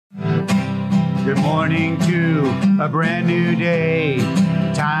Good morning to a brand new day.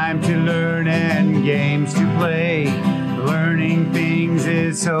 Time to learn and games to play. Learning things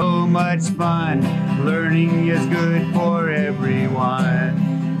is so much fun. Learning is good for everyone.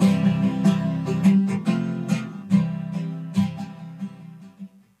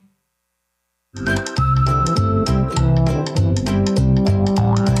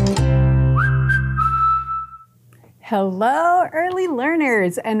 Hello, early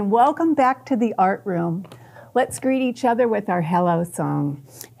learners, and welcome back to the art room. Let's greet each other with our hello song.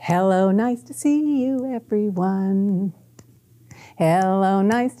 Hello, nice to see you, everyone. Hello,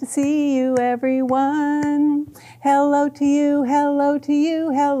 nice to see you, everyone. Hello to you, hello to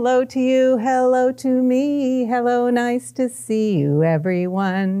you, hello to you, hello to me. Hello, nice to see you,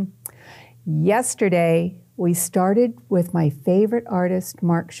 everyone. Yesterday, we started with my favorite artist,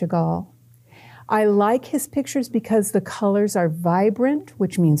 Marc Chagall. I like his pictures because the colors are vibrant,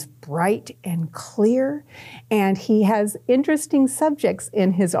 which means bright and clear, and he has interesting subjects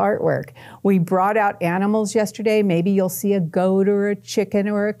in his artwork. We brought out animals yesterday. Maybe you'll see a goat or a chicken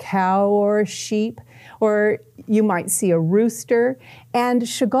or a cow or a sheep, or you might see a rooster. And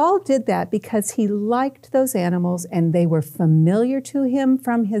Chagall did that because he liked those animals and they were familiar to him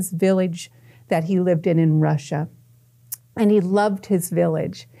from his village that he lived in Russia. And he loved his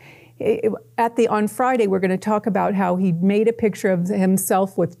village. On Friday, we're going to talk about how he made a picture of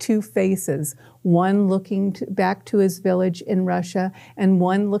himself with two faces, one looking back to his village in Russia and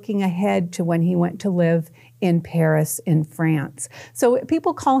one looking ahead to when he went to live in Paris in France. So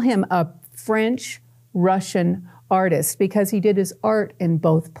people call him a French-Russian artist because he did his art in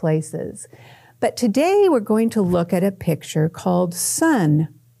both places. But today we're going to look at a picture called Sun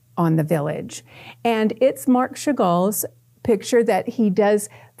on the Village. And it's Marc Chagall's picture that he does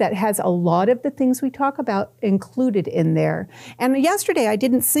that has a lot of the things we talk about included in there. And yesterday I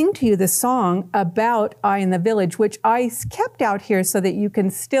didn't sing to you the song about I in the Village, which I kept out here so that you can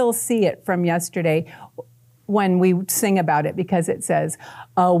still see it from yesterday when we sing about it, because it says,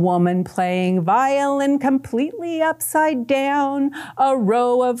 a woman playing violin completely upside down, a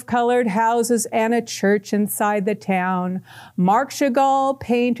row of colored houses and a church inside the town. Marc Chagall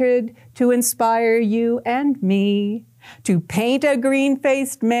painted to inspire you and me, to paint a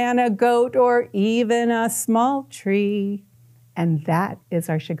green-faced man, a goat, or even a small tree. And that is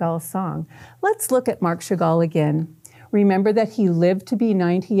our Chagall song. Let's look at Marc Chagall again. Remember that he lived to be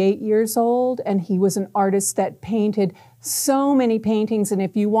 98 years old, and he was an artist that painted so many paintings. And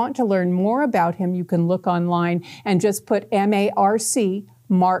if you want to learn more about him, you can look online and just put M-A-R-C,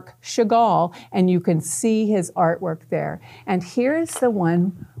 Marc Chagall, and you can see his artwork there. And here is the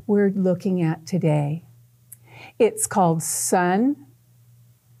one we're looking at today. It's called Sun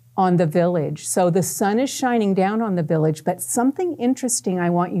on the Village. So the sun is shining down on the village, but something interesting I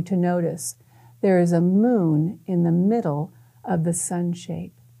want you to notice. There is a moon in the middle of the sun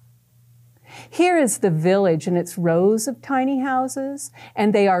shape. Here is the village, and it's rows of tiny houses,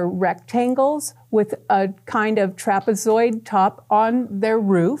 and they are rectangles with a kind of trapezoid top on their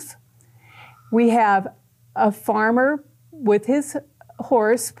roof. We have a farmer with his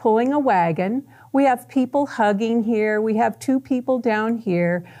horse pulling a wagon. We have people hugging here. We have two people down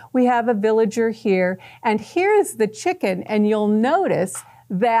here. We have a villager here. And here is the chicken, and you'll notice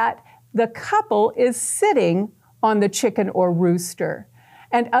that the couple is sitting on the chicken or rooster.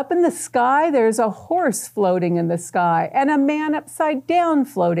 And up in the sky, there's a horse floating in the sky and a man upside down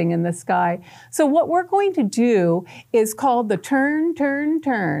floating in the sky. So what we're going to do is called the turn, turn,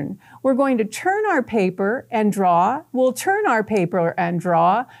 turn. We're going to turn our paper and draw. We'll turn our paper and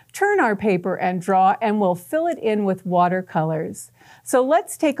draw, turn our paper and draw, and we'll fill it in with watercolors. So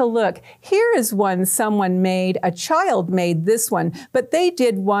let's take a look. Here is one someone made, a child made this one, but they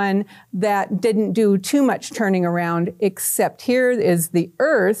did one that didn't do too much turning around, except here is the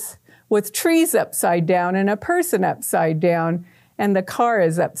earth with trees upside down and a person upside down, and the car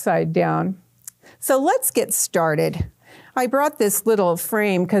is upside down. So let's get started. I brought this little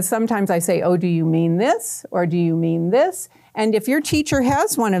frame because sometimes I say, oh, do you mean this or do you mean this? And if your teacher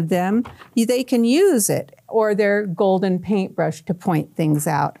has one of them, they can use it or their golden paintbrush to point things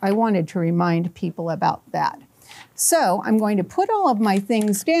out. I wanted to remind people about that. So I'm going to put all of my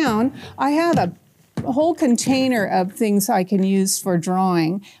things down. I have a whole container of things I can use for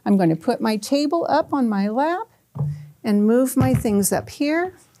drawing. I'm going to put my table up on my lap and move my things up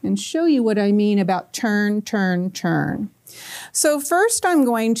here and show you what I mean about turn, turn, turn. So first I'm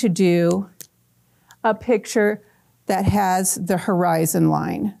going to do a picture that has the horizon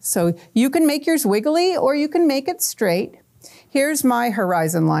line. So you can make yours wiggly or you can make it straight. Here's my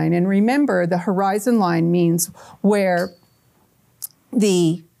horizon line. And remember, the horizon line means where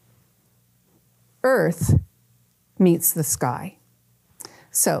the earth meets the sky.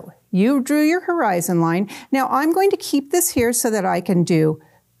 So you drew your horizon line. Now I'm going to keep this here so that I can do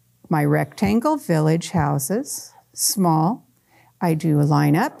my rectangle village houses, small. I do a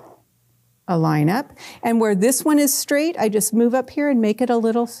line up, and where this one is straight, I just move up here and make it a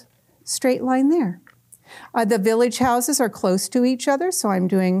little straight line there. The village houses are close to each other, so I'm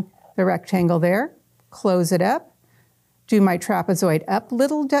doing the rectangle there, close it up, do my trapezoid up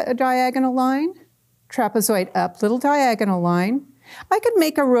little diagonal line, trapezoid up little diagonal line. I could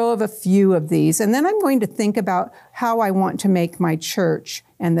make a row of a few of these, and then I'm going to think about how I want to make my church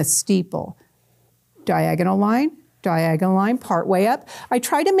and the steeple. Diagonal line, part way up. I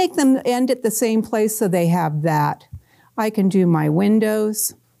try to make them end at the same place so they have that. I can do my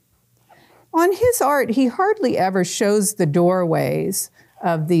windows. On his art, he hardly ever shows the doorways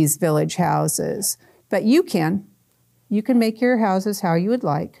of these village houses, but you can. You can make your houses how you would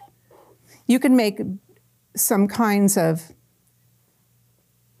like. You can make some kinds of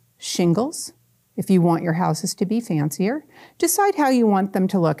shingles if you want your houses to be fancier. Decide how you want them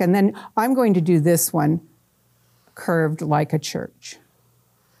to look, and then I'm going to do this one curved like a church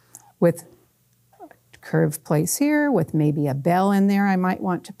with curved place here with maybe a bell in there I might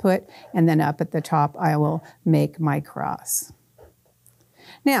want to put, and then up at the top I will make my cross.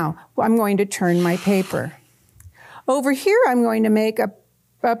 Now I'm going to turn my paper. Over here I'm going to make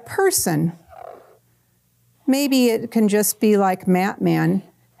a person. Maybe it can just be like Matman,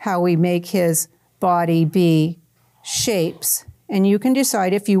 how we make his body be shapes, and you can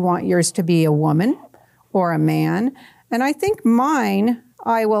decide if you want yours to be a woman or a man. And I think mine,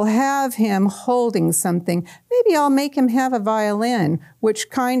 I will have him holding something. Maybe I'll make him have a violin, which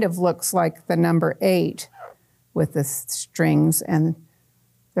kind of looks like the number 8 with the strings and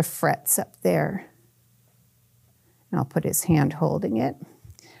the frets up there. And I'll put his hand holding it.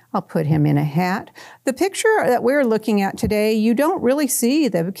 I'll put him in a hat. The picture that we're looking at today, you don't really see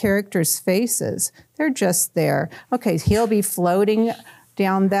the characters' faces. They're just there. Okay, he'll be floating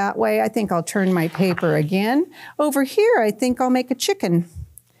down that way. I think I'll turn my paper again. Over here, I think I'll make a chicken.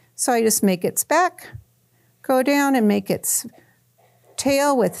 So I just make its back, go down and make its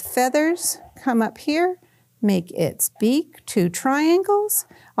tail with feathers, come up here, make its beak 2 triangles.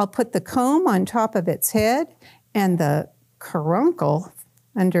 I'll put the comb on top of its head and the caruncle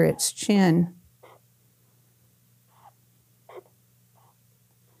under its chin.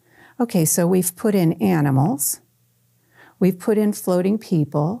 Okay, so we've put in animals, we've put in floating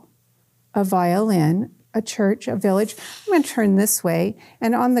people, a violin, a church, a village. I'm going to turn this way,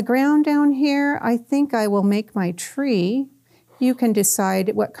 and on the ground down here, I think I will make my tree. You can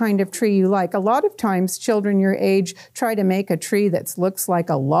decide what kind of tree you like. A lot of times, children your age try to make a tree that looks like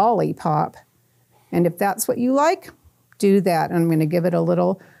a lollipop, and if that's what you like, do that. I'm going to give it a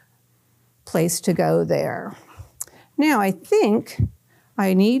little place to go there. Now I think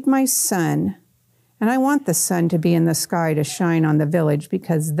I need my sun, and I want the sun to be in the sky to shine on the village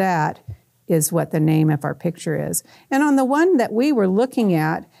because that is what the name of our picture is. And on the one that we were looking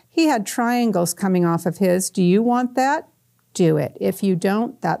at, he had triangles coming off of his. Do you want that? Do it. If you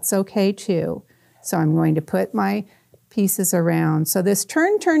don't, that's okay too. So I'm going to put my pieces around. So this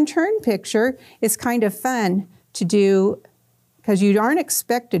turn, turn, turn picture is kind of fun to do because you aren't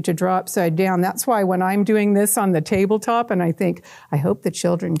expected to draw upside down. That's why when I'm doing this on the tabletop and I think, I hope the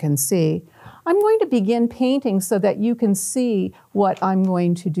children can see, I'm going to begin painting so that you can see what I'm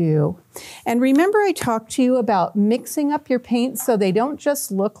going to do. And remember I talked to you about mixing up your paints so they don't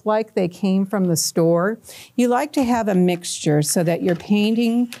just look like they came from the store. You like to have a mixture so that your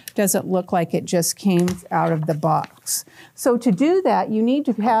painting doesn't look like it just came out of the box. So to do that, you need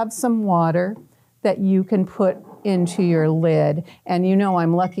to have some water that you can put into your lid. And you know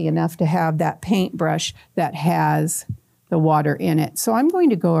I'm lucky enough to have that paintbrush that has the water in it. So I'm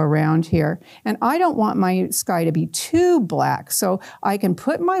going to go around here, and I don't want my sky to be too black, so I can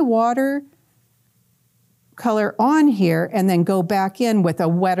put my water color on here and then go back in with a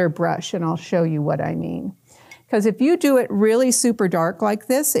wetter brush, and I'll show you what I mean. Because if you do it really super dark like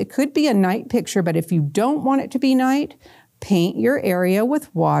this, it could be a night picture, but if you don't want it to be night, paint your area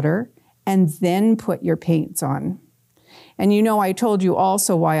with water and then put your paints on. And you know, I told you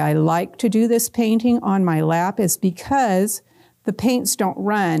also why I like to do this painting on my lap is because the paints don't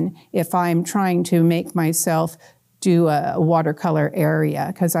run if I'm trying to make myself do a watercolor area.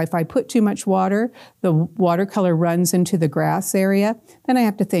 Because if I put too much water, the watercolor runs into the grass area. Then I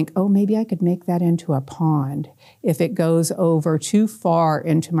have to think, oh, maybe I could make that into a pond if it goes over too far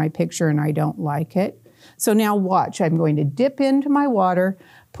into my picture and I don't like it. So now watch, I'm going to dip into my water,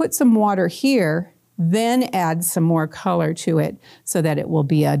 put some water here, then add some more color to it so that it will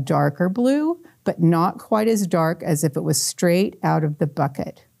be a darker blue, but not quite as dark as if it was straight out of the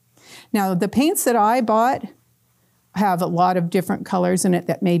bucket. Now, the paints that I bought have a lot of different colors in it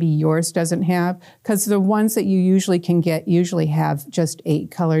that maybe yours doesn't have, because the ones that you usually can get usually have just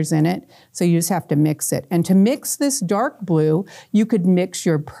 8 colors in it, so you just have to mix it. And to mix this dark blue, you could mix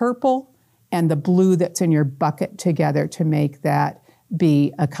your purple and the blue that's in your bucket together to make that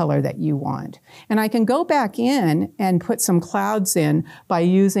be a color that you want. And I can go back in and put some clouds in by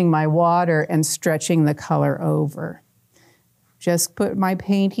using my water and stretching the color over. Just put my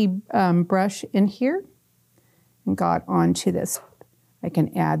painty brush in here and got onto this. I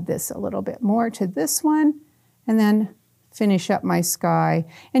can add this a little bit more to this one and then finish up my sky.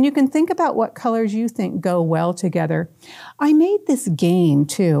 And you can think about what colors you think go well together. I made this game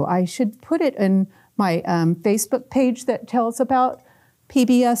too. I should put it in my Facebook page that tells about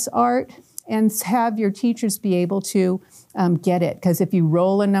PBS art and have your teachers be able to get it. Because if you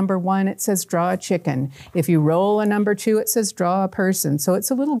roll a number 1, it says draw a chicken. If you roll a number 2, it says draw a person. So it's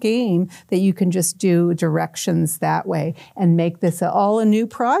a little game that you can just do directions that way and make this all a new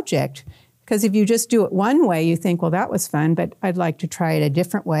project. Because if you just do it one way, you think, well, that was fun, but I'd like to try it a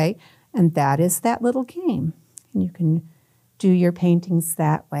different way. And that is that little game. And you can do your paintings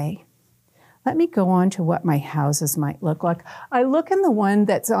that way. Let me go on to what my houses might look like. I look in the one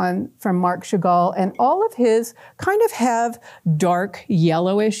that's on from Marc Chagall, and all of his kind of have dark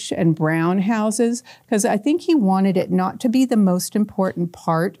yellowish and brown houses, because I think he wanted it not to be the most important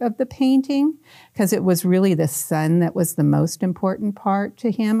part of the painting, because it was really the sun that was the most important part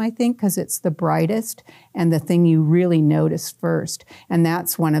to him, I think, because it's the brightest and the thing you really notice first. And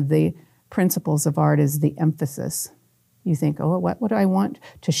that's one of the principles of art, is the emphasis. You think, oh, what do I want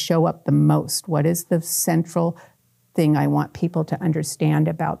to show up the most? What is the central thing I want people to understand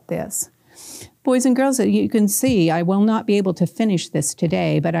about this? Boys and girls, you can see I will not be able to finish this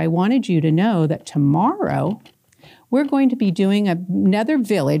today, but I wanted you to know that tomorrow we're going to be doing another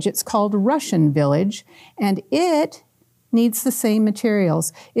village. It's called Russian Village, and it needs the same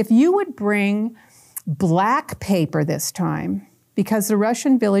materials. If you would bring black paper this time, because the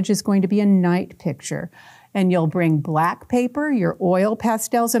Russian Village is going to be a night picture, and you'll bring black paper, your oil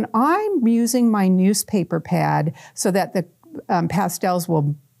pastels, and I'm using my newspaper pad so that the pastels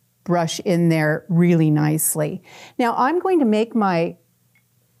will brush in there really nicely. Now I'm going to make my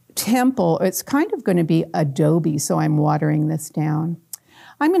temple, it's kind of going to be adobe, so I'm watering this down.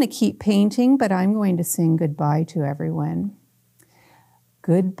 I'm going to keep painting, but I'm going to sing goodbye to everyone.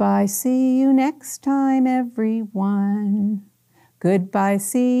 Goodbye, see you next time, everyone. Goodbye,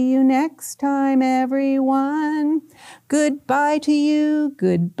 see you next time, everyone. Goodbye to you,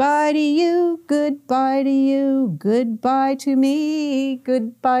 goodbye to you, goodbye to you, goodbye to me.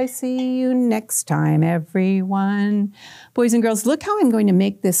 Goodbye, see you next time, everyone. Boys and girls, look how I'm going to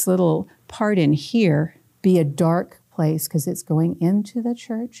make this little part in here be a dark place, because it's going into the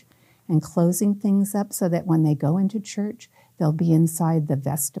church and closing things up so that when they go into church, they'll be inside the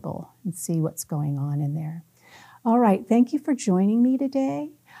vestibule and see what's going on in there. All right, thank you for joining me today.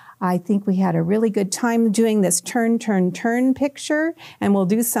 I think we had a really good time doing this turn, turn, turn picture, and we'll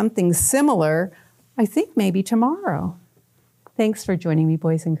do something similar, I think maybe tomorrow. Thanks for joining me,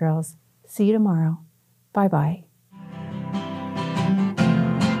 boys and girls. See you tomorrow. Bye-bye.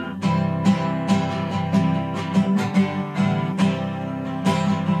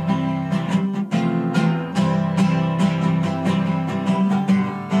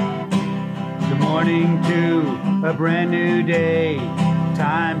 Morning to a brand new day,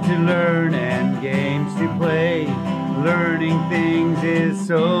 time to learn and games to play. Learning things is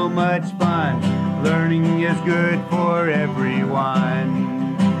so much fun, learning is good for everyone.